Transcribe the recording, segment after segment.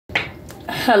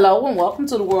Hello and welcome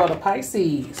to the world of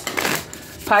Pisces.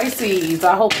 Pisces,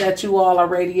 I hope that you all are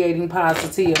radiating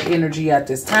positive energy at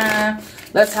this time.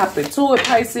 Let's hop into it,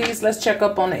 Pisces. Let's check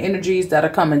up on the energies that are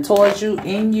coming towards you,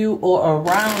 in you, or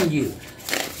around you.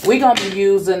 We're going to be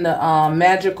using the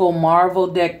Magical Marvel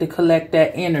deck to collect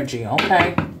that energy,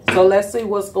 okay? So let's see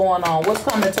what's going on. What's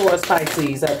coming towards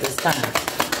Pisces at this time?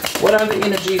 What are the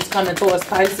energies coming towards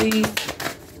Pisces?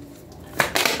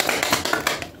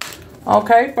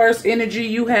 Okay, first energy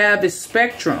you have is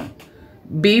Spectrum.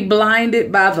 Be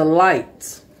blinded by the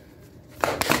lights.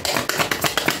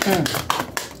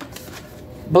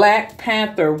 Black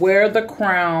Panther, wear the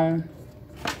crown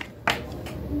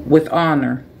with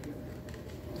honor.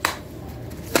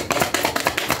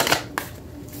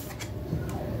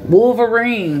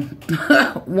 Wolverine,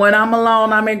 when I'm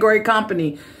alone, I'm in great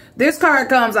company. This card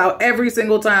comes out every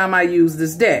single time I use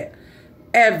this deck.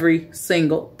 Every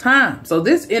single time. So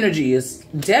this energy is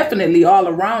definitely all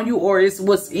around you, or it's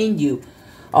what's in you.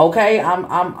 Okay,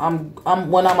 I'm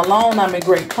when I'm alone, I'm in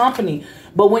great company.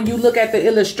 But when you look at the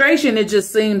illustration, it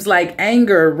just seems like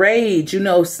anger, rage, you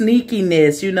know,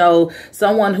 sneakiness, you know,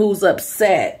 someone who's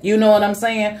upset. You know what I'm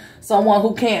saying? Someone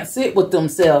who can't sit with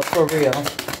themselves for real.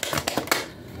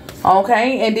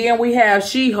 Okay, and then we have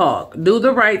She-Hulk. Do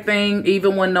the right thing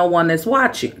even when no one is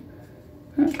watching.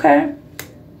 Okay.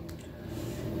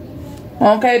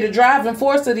 Okay, the driving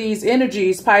force of these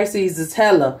energies, Pisces, is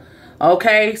hella.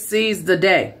 Okay, seize the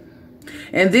day.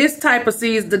 And this type of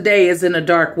seize the day is in a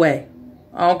dark way.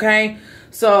 Okay,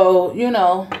 so, you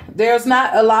know, there's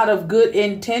not a lot of good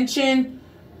intention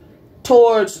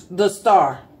towards the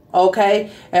star.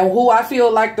 Okay, and who I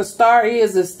feel like the star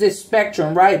is this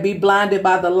Spectrum, right? Be blinded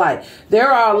by the light. There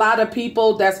are a lot of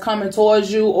people that's coming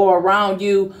towards you or around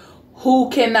you who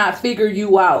cannot figure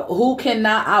you out, who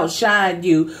cannot outshine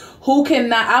you, who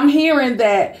cannot. I'm hearing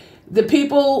that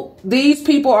these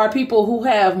people are people who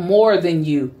have more than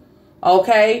you.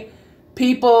 Okay,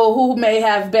 people who may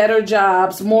have better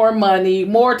jobs, more money,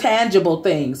 more tangible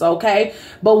things. Okay,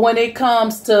 but when it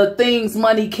comes to things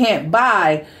money can't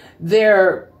buy,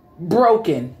 they're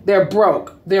broken, they're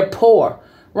broke, they're poor,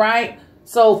 right?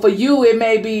 So for you, it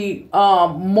may be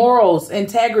morals,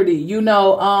 integrity, you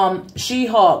know,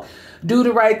 She-Hulk. Do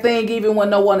the right thing even when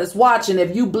no one is watching.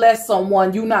 If you bless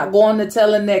someone, you're not going to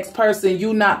tell the next person.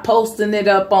 You're not posting it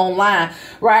up online,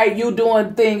 right? You're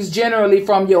doing things generally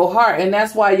from your heart. And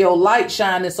that's why your light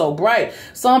shining so bright.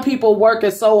 Some people working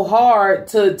so hard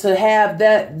to have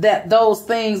those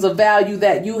things of value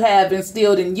that you have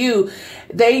instilled in you.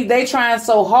 They trying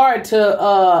so hard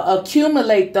to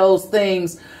accumulate those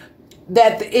things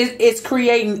that it's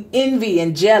creating envy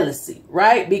and jealousy,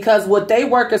 right? Because what they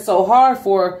working so hard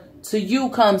for to you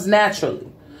comes naturally.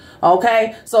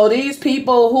 Okay, so these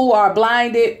people who are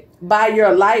blinded by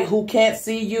your light, who can't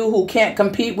see you, who can't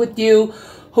compete with you,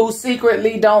 who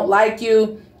secretly don't like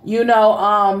you, you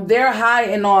know, they're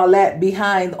hiding all that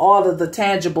behind all of the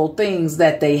tangible things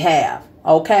that they have.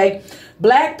 Okay,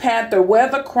 Black Panther, wear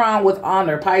the crown with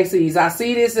honor, Pisces. I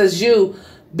see this as you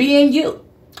being you.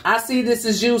 I see this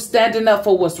as you standing up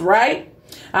for what's right.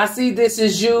 I see this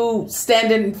as you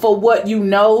standing for what you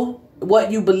know,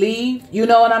 what you believe. You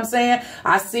know what I'm saying?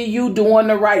 I see you doing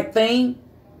the right thing,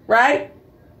 right?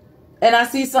 And I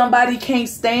see somebody can't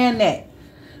stand that,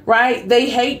 right? They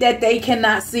hate that they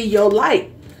cannot see your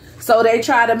light. So they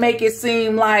try to make it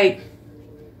seem like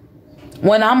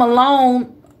when I'm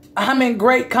alone, I'm in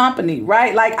great company,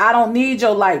 right? Like I don't need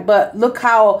your light, but look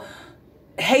how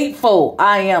hateful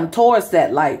I am towards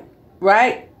that light,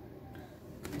 right?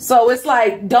 So it's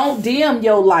like, don't dim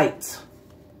your light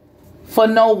for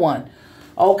no one.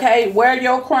 Okay, wear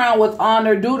your crown with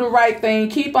honor, do the right thing,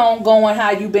 keep on going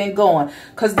how you've been going,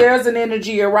 because there's an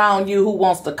energy around you who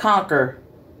wants to conquer.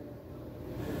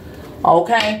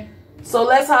 Okay, so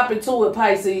let's hop into it,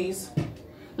 Pisces.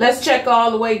 Let's check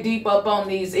all the way deep up on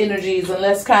these energies and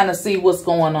let's kind of see what's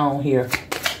going on here.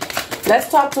 Let's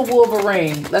talk to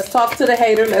Wolverine. Let's talk to the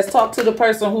hater. Let's talk to the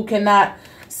person who cannot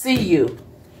see you.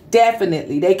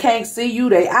 Definitely. They can't see you.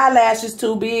 Their eyelashes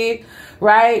too big,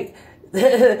 right?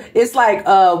 It's like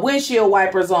windshield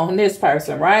wipers on this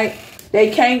person, right?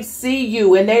 They can't see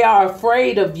you and they are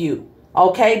afraid of you.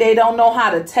 Okay? They don't know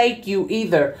how to take you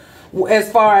either. As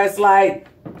far as like,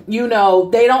 you know,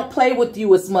 they don't play with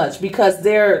you as much because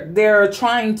they're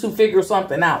trying to figure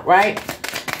something out, right?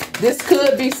 This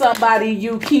could be somebody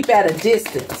you keep at a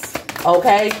distance,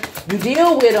 okay? You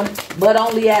deal with them, but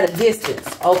only at a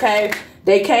distance, okay?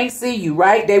 They can't see you,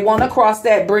 right? They want to cross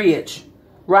that bridge,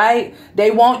 right?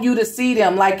 They want you to see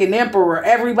them like an emperor.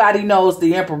 Everybody knows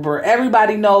the emperor.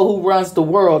 Everybody know who runs the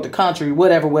world, the country,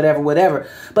 whatever, whatever, whatever.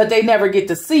 But they never get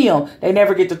to see them. They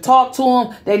never get to talk to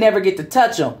them. They never get to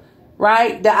touch them,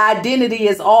 right? The identity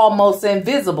is almost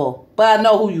invisible. But I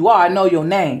know who you are. I know your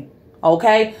name,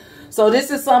 okay? So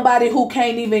this is somebody who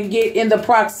can't even get in the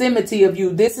proximity of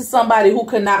you. This is somebody who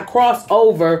cannot cross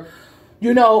over,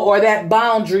 you know, or that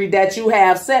boundary that you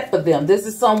have set for them. This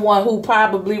is someone who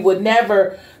probably would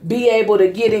never be able to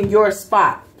get in your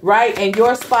spot, right? And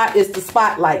your spot is the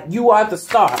spotlight. You are the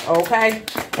star, okay?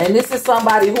 And this is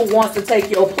somebody who wants to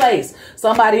take your place.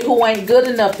 Somebody who ain't good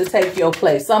enough to take your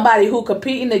place. Somebody who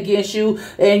competing against you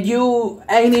and you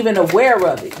ain't even aware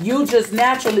of it. You just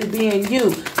naturally being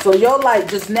you. So your light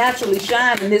just naturally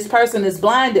shine and this person is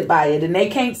blinded by it and they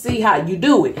can't see how you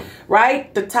do it,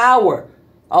 right? The Tower.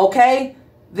 Okay,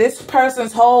 this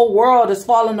person's whole world is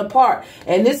falling apart.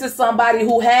 And this is somebody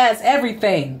who has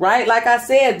everything, right? Like I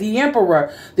said, the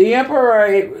emperor. The emperor,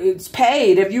 it's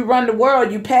paid. If you run the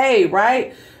world, you pay,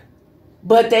 right?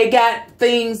 But they got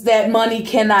things that money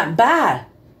cannot buy.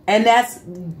 And that's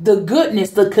the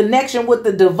goodness, the connection with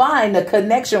the divine, the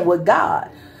connection with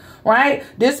God, right?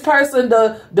 This person,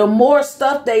 the more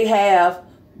stuff they have,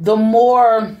 the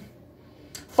more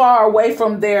far away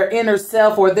from their inner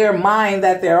self or their mind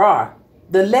that there are.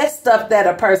 The less stuff that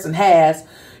a person has,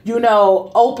 you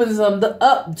know, opens them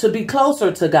up to be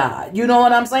closer to God. You know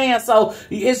what I'm saying? So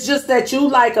it's just that you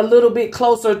like a little bit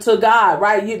closer to God,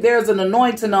 right? There's an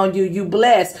anointing on you. You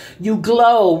bless, you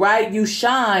glow, right? You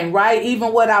shine, right?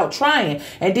 Even without trying.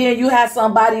 And then you have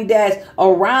somebody that's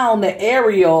around the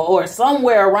area or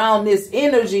somewhere around this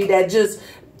energy that just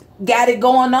got it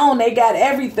going on. They got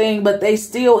everything, but they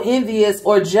still envious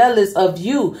or jealous of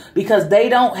you because they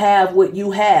don't have what you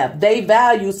have. They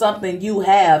value something you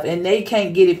have and they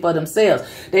can't get it for themselves.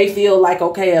 They feel like,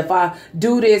 okay, if I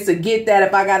do this and get that,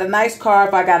 if I got a nice car,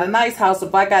 if I got a nice house,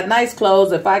 if I got nice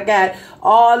clothes, if I got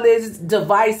all these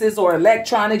devices or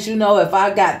electronics, you know, if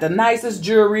I got the nicest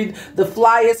jewelry, the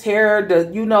flyest hair,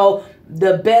 the, you know,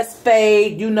 the best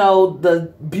fade, you know,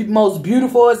 the most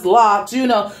beautifulest locks, you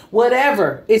know,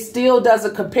 whatever. It still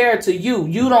doesn't compare to you.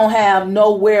 You don't have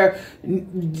nowhere.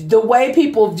 The way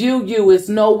people view you is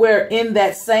nowhere in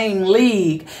that same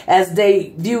league as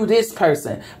they view this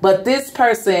person. But this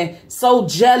person so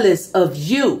jealous of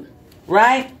you,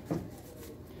 right?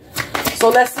 So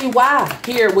let's see why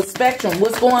here with Spectrum.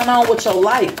 What's going on with your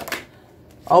life?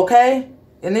 Okay?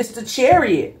 And it's the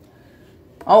Chariot.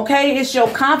 Okay, it's your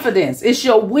confidence. It's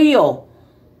your will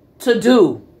to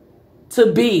do,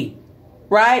 to be,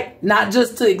 right? Not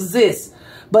just to exist,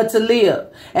 but to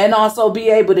live. And also be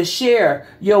able to share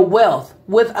your wealth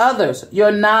with others,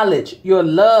 your knowledge, your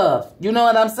love. You know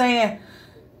what I'm saying?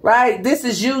 Right? This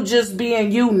is you just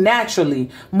being you naturally,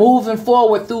 moving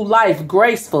forward through life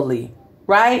gracefully.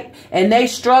 Right? And they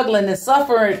struggling and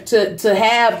suffering to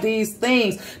have these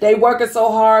things. They working so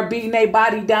hard, beating their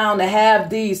body down to have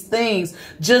these things.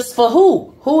 Just for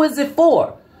who? Who is it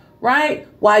for? Right?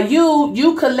 While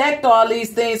you collect all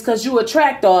these things because you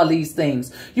attract all these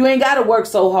things. You ain't got to work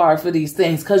so hard for these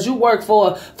things because you work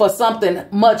for something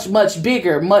much, much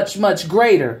bigger, much, much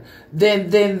greater than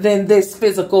this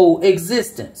physical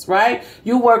existence. Right?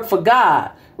 You work for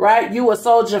God. Right? You a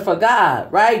soldier for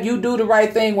God, right? You do the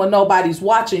right thing when nobody's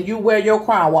watching. You wear your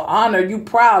crown with honor. You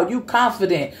proud. You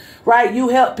confident, right? You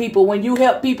help people. When you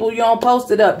help people, you don't post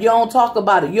it up. You don't talk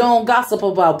about it. You don't gossip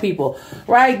about people,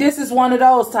 right? This is one of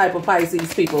those type of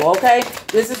Pisces people, okay?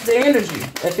 This is the energy.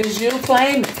 If it's you,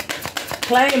 claim it.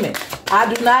 Claim it.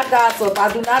 I do not gossip.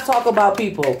 I do not talk about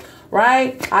people,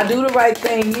 right? I do the right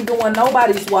thing even when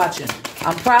nobody's watching.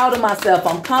 I'm proud of myself.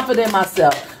 I'm confident in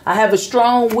myself. I have a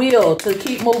strong will to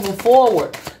keep moving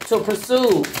forward, to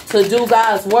pursue, to do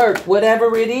God's work,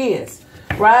 whatever it is,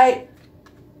 right?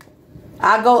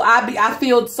 I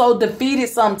feel so defeated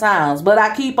sometimes, but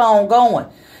I keep on going.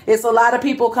 It's a lot of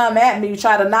people come at me,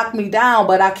 try to knock me down,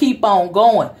 but I keep on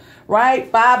going, right?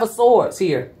 5 of Swords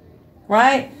here,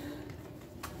 right?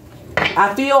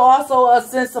 I feel also a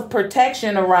sense of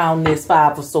protection around this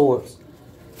 5 of Swords,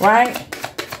 right?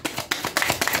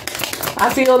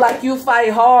 I feel like you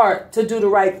fight hard to do the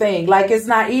right thing. Like it's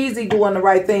not easy doing the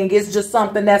right thing. It's just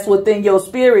something that's within your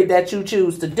spirit that you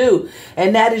choose to do.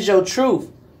 And that is your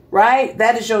truth, right?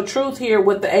 That is your truth here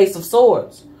with the Ace of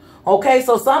Swords. Okay,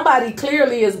 so somebody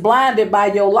clearly is blinded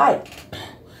by your light.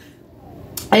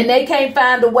 And they can't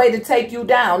find a way to take you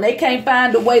down. They can't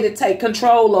find a way to take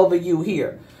control over you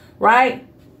here, right?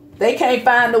 They can't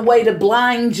find a way to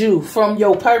blind you from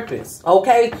your purpose,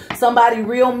 okay? Somebody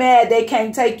real mad, they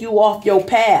can't take you off your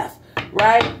path,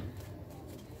 right?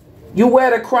 You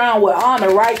wear the crown with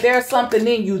honor, right? There's something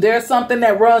in you. There's something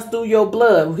that runs through your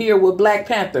blood here with Black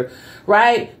Panther,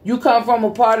 right? You come from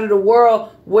a part of the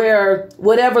world where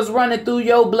whatever's running through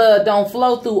your blood don't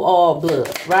flow through all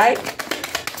blood, right?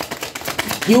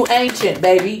 You ancient,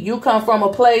 baby. You come from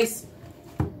a place,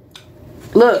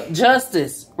 look,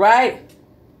 justice, right?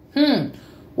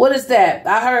 What is that?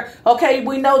 I heard, okay,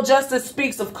 we know justice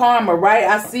speaks of karma, right?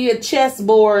 I see a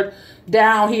chessboard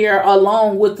down here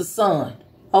along with the sun.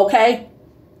 Okay?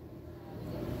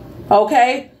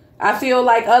 Okay? I feel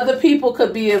like other people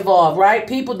could be involved, right?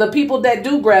 The people that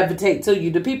do gravitate to you,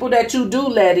 the people that you do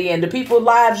let in, the people's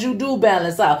lives you do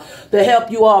balance out, the help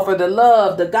you offer, the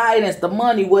love, the guidance, the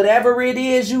money, whatever it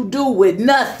is you do with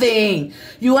nothing.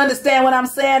 You understand what I'm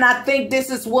saying? I think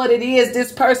this is what it is.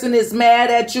 This person is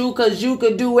mad at you because you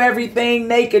could do everything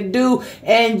they could do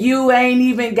and you ain't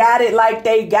even got it like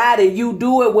they got it. You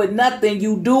do it with nothing.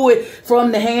 You do it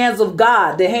from the hands of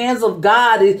God. The hands of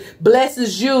God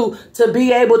blesses you to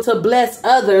be able to bless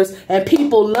others, and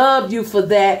people love you for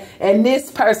that, and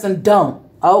this person don't.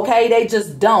 Okay, they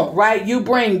just don't, right? You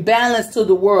bring balance to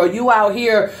the world. You out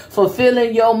here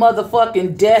fulfilling your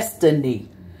motherfucking destiny,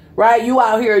 right? You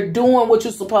out here doing what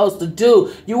you're supposed to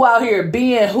do. You out here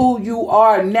being who you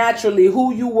are naturally,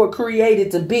 who you were created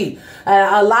to be.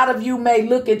 A lot of you may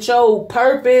look at your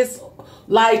purpose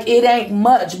like it ain't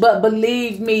much, but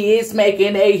believe me, it's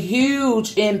making a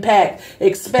huge impact,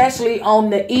 especially on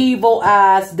the evil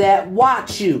eyes that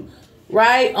watch you,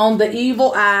 right? On the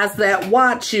evil eyes that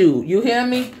watch you. You hear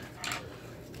me?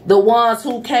 The ones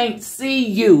who can't see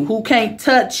you, who can't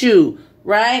touch you,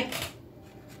 right?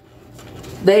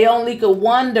 They only could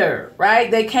wonder,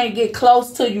 right? They can't get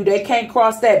close to you. They can't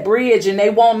cross that bridge, and they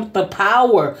want the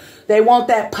power. They want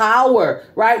that power,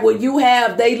 right? What you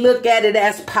have, they look at it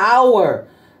as power,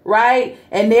 right?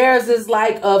 And theirs is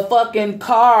like a fucking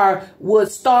car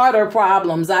with starter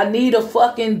problems. I need a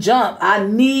fucking jump. I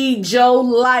need your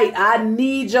light. I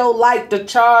need your light to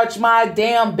charge my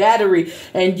damn battery.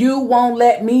 And you won't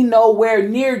let me nowhere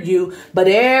near you, but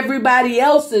everybody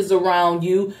else is around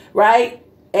you, right?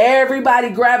 Everybody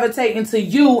gravitating to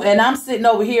you, and I'm sitting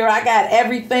over here. I got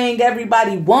everything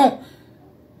everybody want,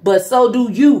 but so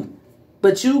do you.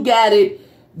 But you got it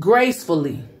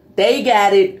gracefully. They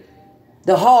got it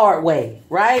the hard way,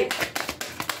 right?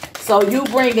 So you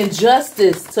bringing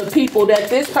justice to people that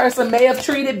this person may have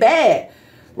treated bad,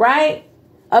 right?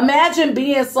 Imagine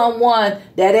being someone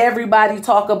that everybody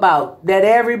talk about, that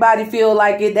everybody feel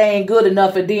like they ain't good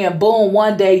enough, and then boom,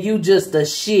 one day you just a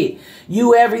shit.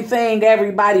 You everything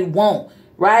everybody want,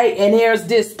 right? And there's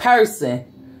this person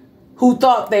who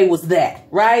thought they was that,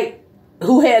 right?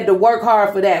 Who had to work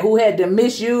hard for that, who had to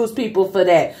misuse people for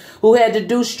that, who had to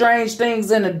do strange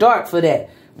things in the dark for that.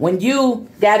 When you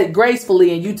got it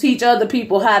gracefully and you teach other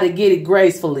people how to get it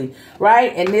gracefully,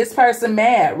 right? And this person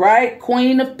mad, right?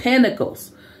 Queen of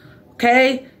Pentacles.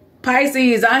 Okay,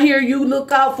 Pisces, I hear you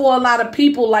look out for a lot of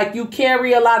people, like you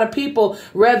carry a lot of people,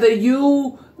 whether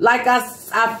you, like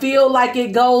I feel like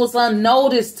it goes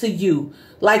unnoticed to you.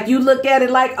 Like you look at it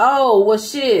like, oh, well,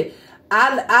 shit,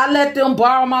 I let them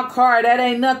borrow my car. That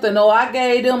ain't nothing. Oh, I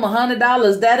gave them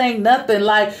 $100. That ain't nothing.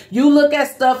 Like you look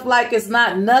at stuff like it's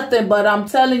not nothing. But I'm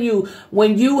telling you,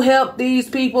 when you help these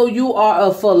people, you are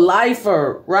a for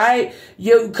lifer, right?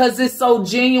 Because it's so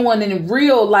genuine and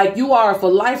real. Like you are a for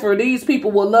lifer. These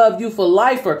people will love you for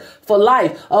lifer, for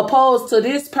life. Opposed to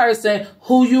this person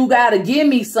who you got to give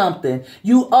me something.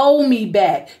 You owe me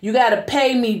back. You got to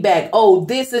pay me back. Oh,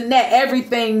 this and that.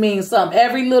 Everything means something.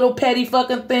 Every little petty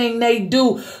fucking thing they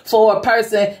do for a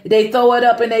person, they throw it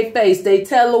up in their face. They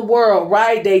tell the world,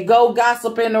 right? They go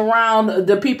gossiping around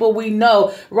the people we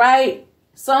know, right?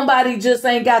 Somebody just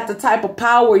ain't got the type of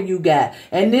power you got.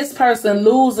 And this person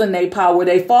losing their power,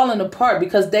 they falling apart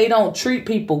because they don't treat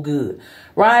people good,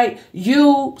 right?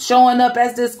 You showing up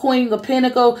as this Queen of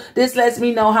Pentacles, this lets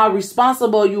me know how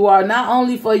responsible you are, not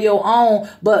only for your own,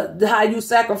 but how you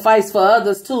sacrifice for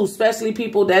others too, especially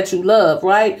people that you love,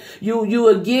 right? You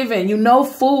are giving, you know,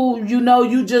 food,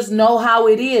 you just know how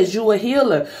it is. You a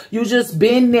healer. You just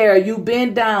been there. You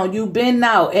been down. You been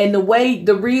out. And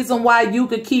the reason why you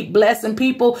could keep blessing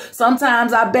people,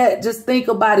 sometimes I bet, just think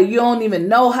about it. You don't even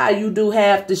know how you do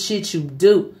half the shit you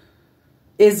do.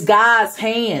 It's God's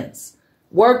hands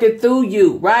working through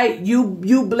you, right?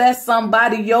 You bless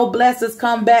somebody, your blessings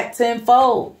come back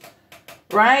tenfold,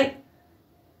 right?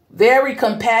 Very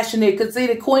compassionate. Because see,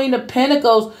 the Queen of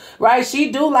Pentacles, right?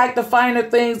 She do like the finer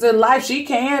things in life. She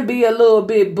can be a little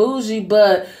bit bougie,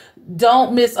 but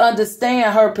don't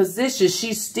misunderstand her position.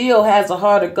 She still has a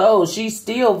heart of gold. She's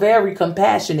still very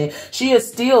compassionate. She'll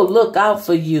still look out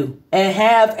for you and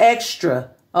have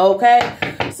extra, Okay,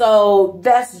 so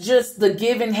that's just the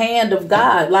giving hand of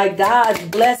God. Like God's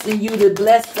blessing you to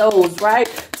bless those, right?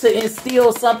 To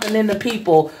instill something in the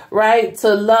people, right?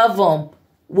 To love them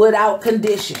without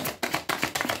condition.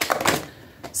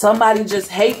 Somebody just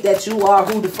hate that you are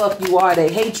who the fuck you are.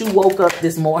 They hate you woke up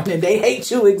this morning. They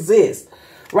hate you exist,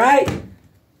 right?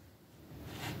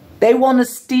 They want to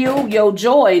steal your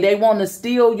joy. They want to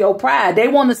steal your pride. They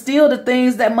want to steal the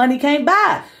things that money can't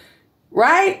buy,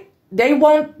 right? They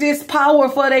want this power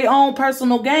for their own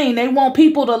personal gain. They want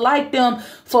people to like them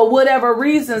for whatever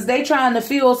reasons. They trying to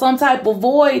fill some type of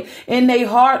void in their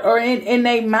heart or in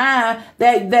their mind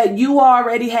that you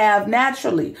already have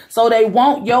naturally. So they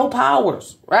want your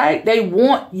powers, right? They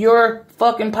want your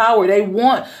fucking power. They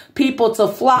want people to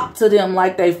flock to them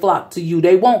like they flock to you.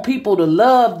 They want people to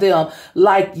love them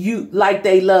like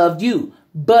they love you.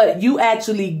 But you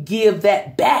actually give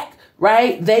that back,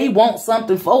 right? They want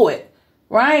something for it,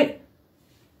 right?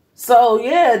 So,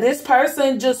 yeah, this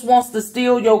person just wants to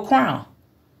steal your crown,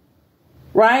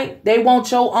 right? They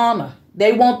want your honor.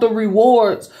 They want the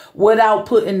rewards without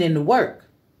putting in the work.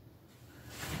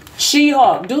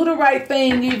 She-Hulk, do the right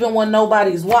thing even when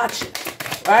nobody's watching,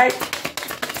 right?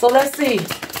 So, let's see,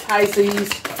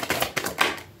 Pisces.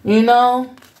 You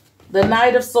know, the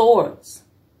Knight of Swords,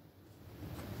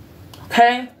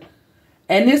 okay?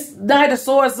 And this Knight of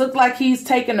Swords look like he's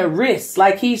taking a risk,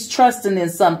 like he's trusting in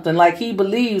something, like he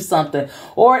believes something,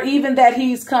 or even that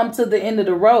he's come to the end of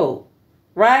the road,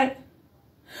 right?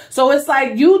 So it's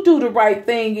like you do the right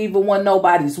thing even when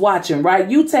nobody's watching,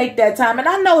 right? You take that time. And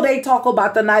I know they talk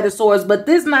about the Knight of Swords, but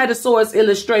this Knight of Swords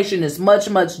illustration is much,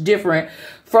 much different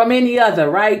from any other,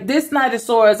 right? This Knight of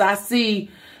Swords, I see,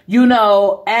 you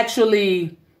know,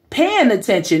 actually paying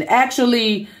attention,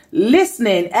 actually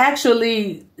listening,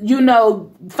 actually, you know,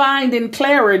 finding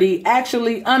clarity,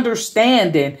 actually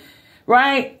understanding,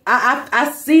 right?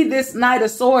 I see this Knight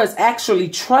of Swords actually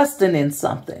trusting in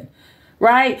something,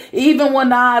 right? Even when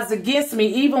the odds against me,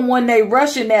 even when they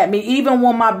rushing at me, even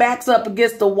when my back's up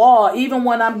against the wall, even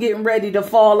when I'm getting ready to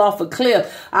fall off a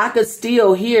cliff, I could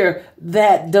still hear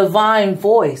that divine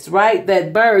voice, right?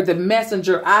 That bird, the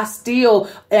messenger, I still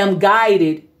am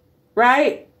guided,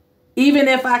 right? Even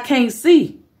if I can't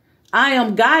see, I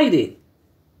am guided.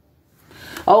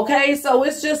 Okay, so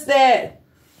it's just that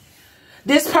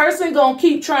this person gonna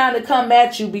keep trying to come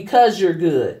at you because you're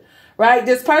good, right?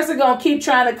 This person gonna keep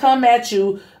trying to come at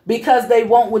you because they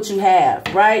want what you have,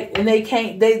 right? And they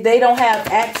can't, they don't have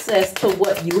access to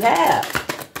what you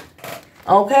have.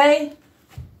 Okay?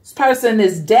 This person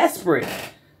is desperate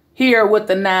here with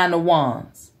the Nine of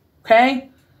Wands. Okay?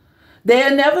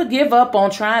 They'll never give up on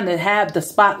trying to have the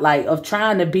spotlight, of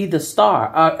trying to be the star,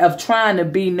 of trying to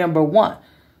be number one.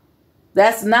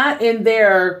 That's not in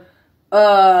their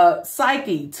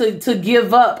psyche to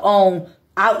give up on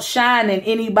outshining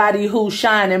anybody who's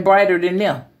shining brighter than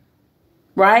them.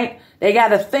 Right? They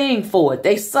got a thing for it.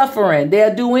 They suffering.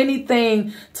 They'll do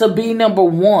anything to be number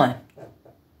one.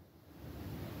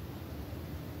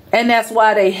 And that's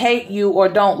why they hate you or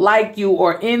don't like you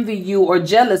or envy you or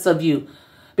jealous of you.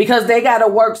 Because they got to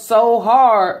work so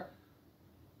hard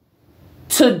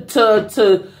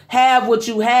to have what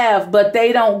you have, but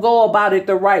they don't go about it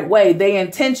the right way. Their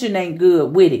intention ain't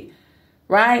good with it,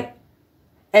 right?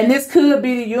 And this could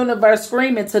be the universe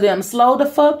screaming to them, slow the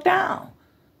fuck down.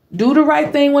 Do the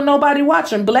right thing when nobody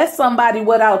watching. Bless somebody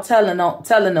without telling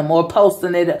them or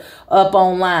posting it up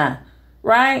online,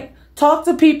 right? Talk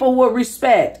to people with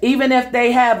respect, even if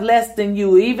they have less than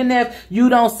you, even if you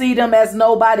don't see them as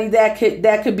nobody that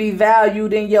could be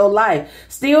valued in your life.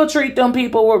 Still treat them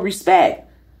people with respect.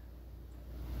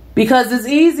 Because as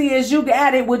easy as you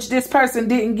got it, which this person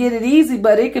didn't get it easy,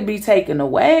 but it could be taken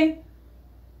away.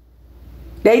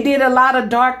 They did a lot of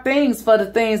dark things for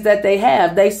the things that they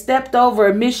have. They stepped over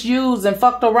and misused and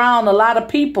fucked around a lot of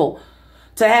people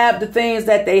to have the things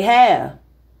that they have.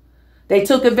 They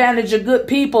took advantage of good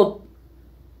people.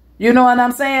 You know what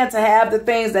I'm saying? To have the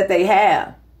things that they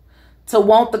have. To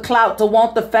want the clout, to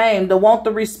want the fame, to want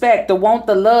the respect, to want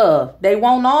the love. They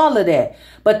want all of that.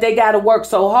 But they got to work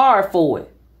so hard for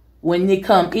it when it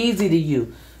come easy to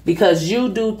you. Because you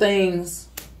do things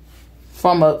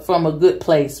from a good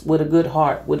place, with a good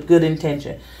heart, with good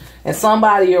intention. And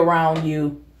somebody around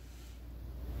you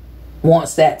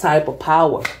wants that type of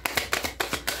power.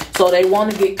 So they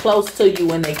want to get close to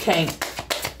you and they can't.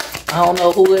 I don't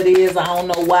know who it is. I don't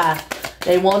know why.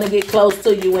 They want to get close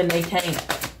to you and they can't.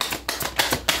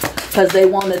 Because they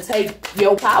want to take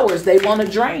your powers. They want to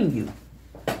drain you.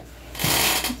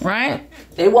 Right?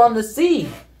 They want to see.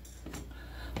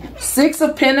 Six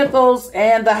of Pentacles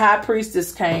and the High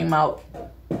Priestess came out.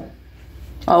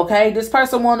 Okay, this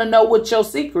person want to know what your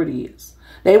secret is.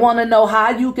 They want to know how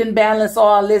you can balance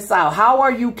all this out. How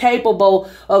are you capable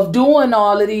of doing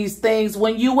all of these things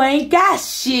when you ain't got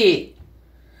shit?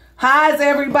 How does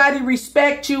everybody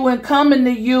respect you and coming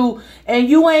to you and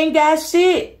you ain't got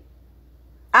shit?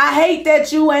 I hate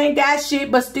that you ain't got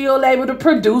shit but still able to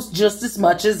produce just as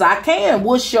much as I can.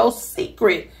 What's your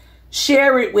secret?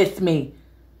 Share it with me.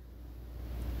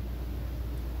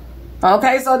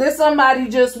 Okay, so this somebody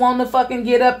just want to fucking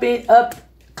get up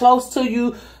close to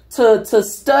you to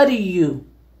study you.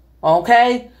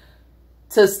 Okay?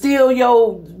 To steal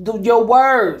your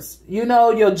words, you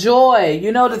know, your joy,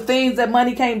 you know, the things that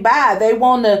money can't buy. They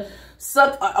want to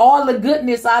suck all the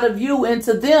goodness out of you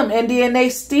into them, and then they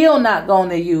still not going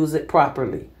to use it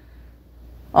properly.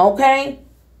 Okay?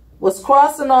 What's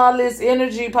crossing all this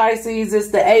energy, Pisces,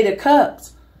 is the 8 of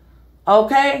Cups.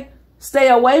 Okay? Stay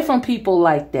away from people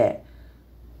like that.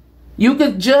 You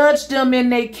could judge them in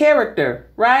their character,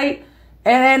 right?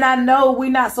 And I know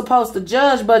we're not supposed to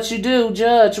judge, but you do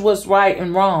judge what's right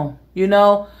and wrong. You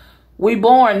know, we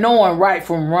born knowing right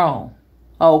from wrong.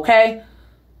 Okay?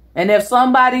 And if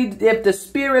the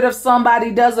spirit of somebody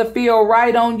doesn't feel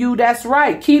right on you, that's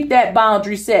right. Keep that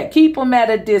boundary set. Keep them at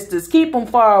a distance. Keep them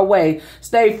far away.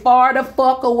 Stay far the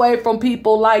fuck away from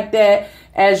people like that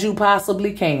as you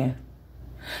possibly can.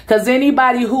 Because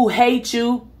anybody who hates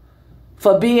you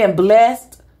for being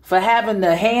blessed, for having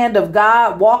the hand of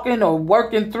God walking or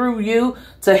working through you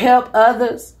to help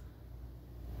others,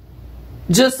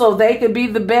 just so they could be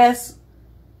the best,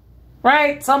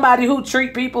 right? Somebody who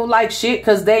treat people like shit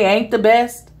because they ain't the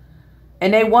best,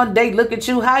 and they look at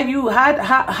you.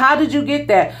 How did you get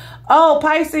that? Oh,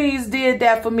 Pisces did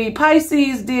that for me.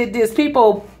 Pisces did this.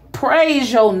 People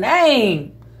praise your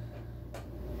name.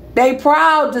 They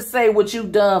proud to say what you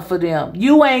done for them.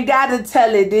 You ain't got to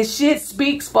tell it. This shit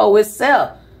speaks for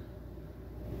itself.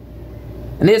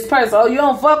 And this person, oh, you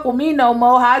don't fuck with me no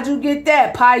more. How'd you get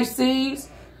that, Pisces?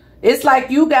 It's like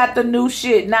you got the new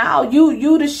shit now.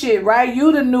 You the shit, right?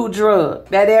 You the new drug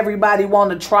that everybody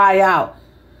want to try out.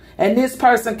 And this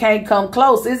person can't come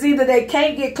close. It's either they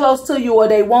can't get close to you or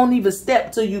they won't even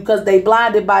step to you because they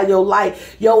blinded by your light.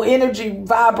 Your energy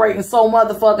vibrating so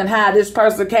motherfucking high. This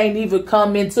person can't even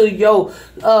come into your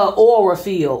aura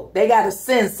field. They got to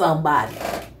send somebody.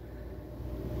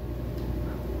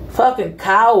 Fucking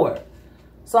coward.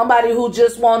 Somebody who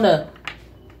just want to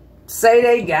say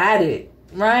they got it,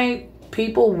 right?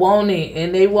 People want it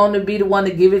and they want to be the one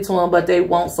to give it to them, but they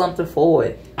want something for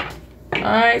it. All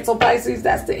right, so Pisces,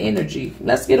 that's the energy.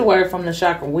 Let's get a word from the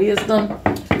chakra wisdom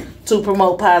to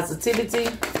promote positivity,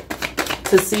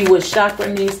 to see what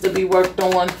chakra needs to be worked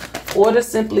on, or to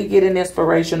simply get an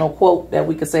inspirational quote that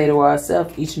we can say to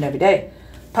ourselves each and every day.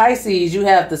 Pisces, you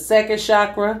have the 2nd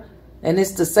chakra, and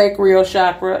it's the sacral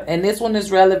chakra, and this one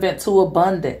is relevant to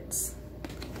abundance.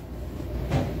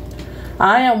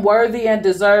 I am worthy and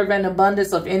deserve an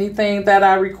abundance of anything that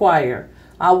I require.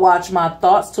 I watch my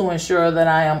thoughts to ensure that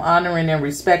I am honoring and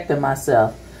respecting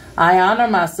myself. I honor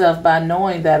myself by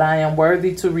knowing that I am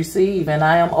worthy to receive, and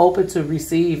I am open to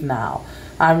receive now.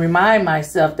 I remind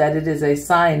myself that it is a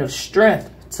sign of strength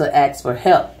to ask for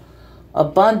help.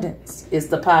 Abundance is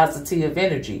the positive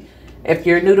energy. If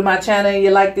you're new to my channel and you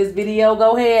like this video,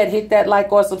 go ahead, hit that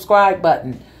like or subscribe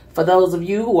button. For those of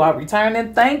you who are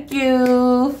returning, thank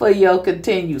you for your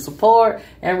continued support.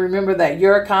 And remember that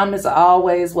your comments are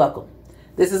always welcome.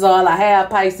 This is all I have,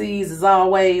 Pisces. As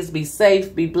always, be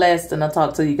safe, be blessed, and I'll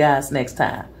talk to you guys next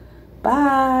time.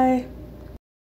 Bye.